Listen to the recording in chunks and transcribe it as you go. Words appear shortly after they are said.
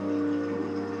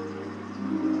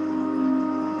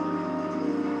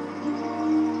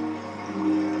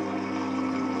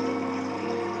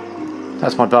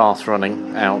That's my bath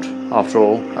running out, after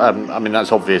all. I mean,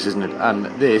 that's obvious, isn't it? And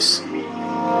this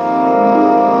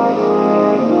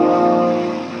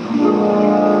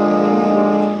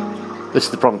is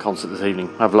the prom concert this evening,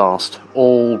 at last.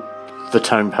 All the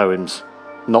tone poems,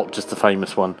 not just the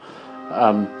famous one.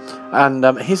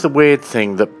 Here's the weird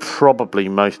thing that probably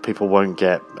most people won't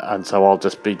get, and so I'll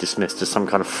just be dismissed as some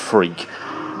kind of freak.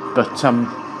 But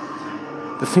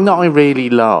the thing that I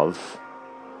really love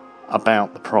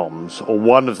about the proms, or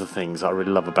one of the things I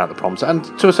really love about the proms, and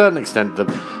to a certain extent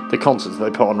the concerts that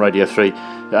they put on Radio 3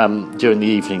 during the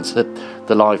evenings, the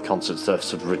live concerts that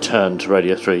sort of return to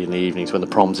Radio 3 in the evenings when the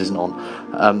proms isn't on,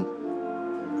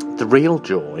 the real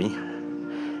joy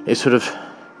is sort of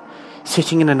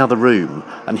sitting in another room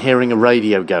and hearing a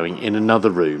radio going in another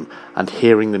room and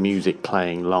hearing the music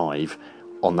playing live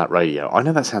on that radio. I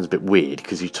know that sounds a bit weird,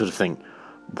 because you sort of think,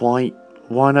 why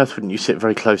on earth wouldn't you sit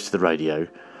very close to the radio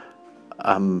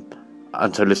and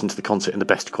so listen to the concert in the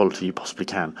best quality you possibly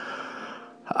can?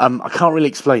 I can't really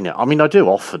explain it. I mean, I do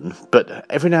often, but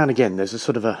every now and again there's a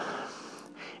sort of a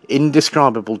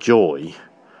indescribable joy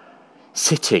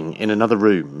sitting in another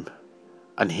room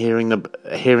and hearing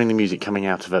the music coming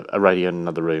out of a radio in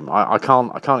another room. I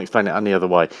can't explain it any other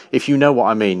way. If you know what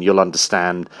I mean, you'll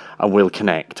understand and we'll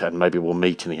connect, and maybe we'll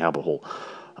meet in the Albert Hall.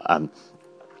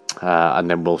 And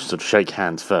then we'll sort of shake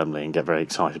hands firmly and get very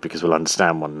excited because we'll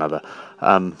understand one another.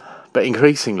 But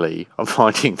increasingly, I'm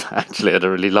finding that actually I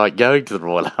don't really like going to the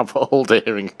Royal Albert Hall to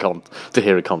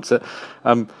hear a concert,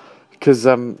 because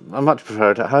I much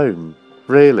prefer it at home.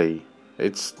 Really,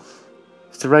 it's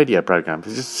a radio programme.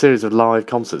 It's just a series of live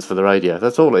concerts for the radio.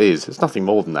 That's all it is. It's nothing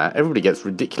more than that. Everybody gets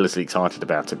ridiculously excited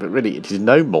about it, but really it is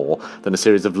no more than a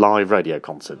series of live radio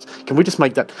concerts. Can we just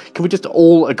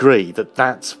all agree that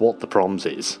that's what the proms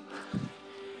is?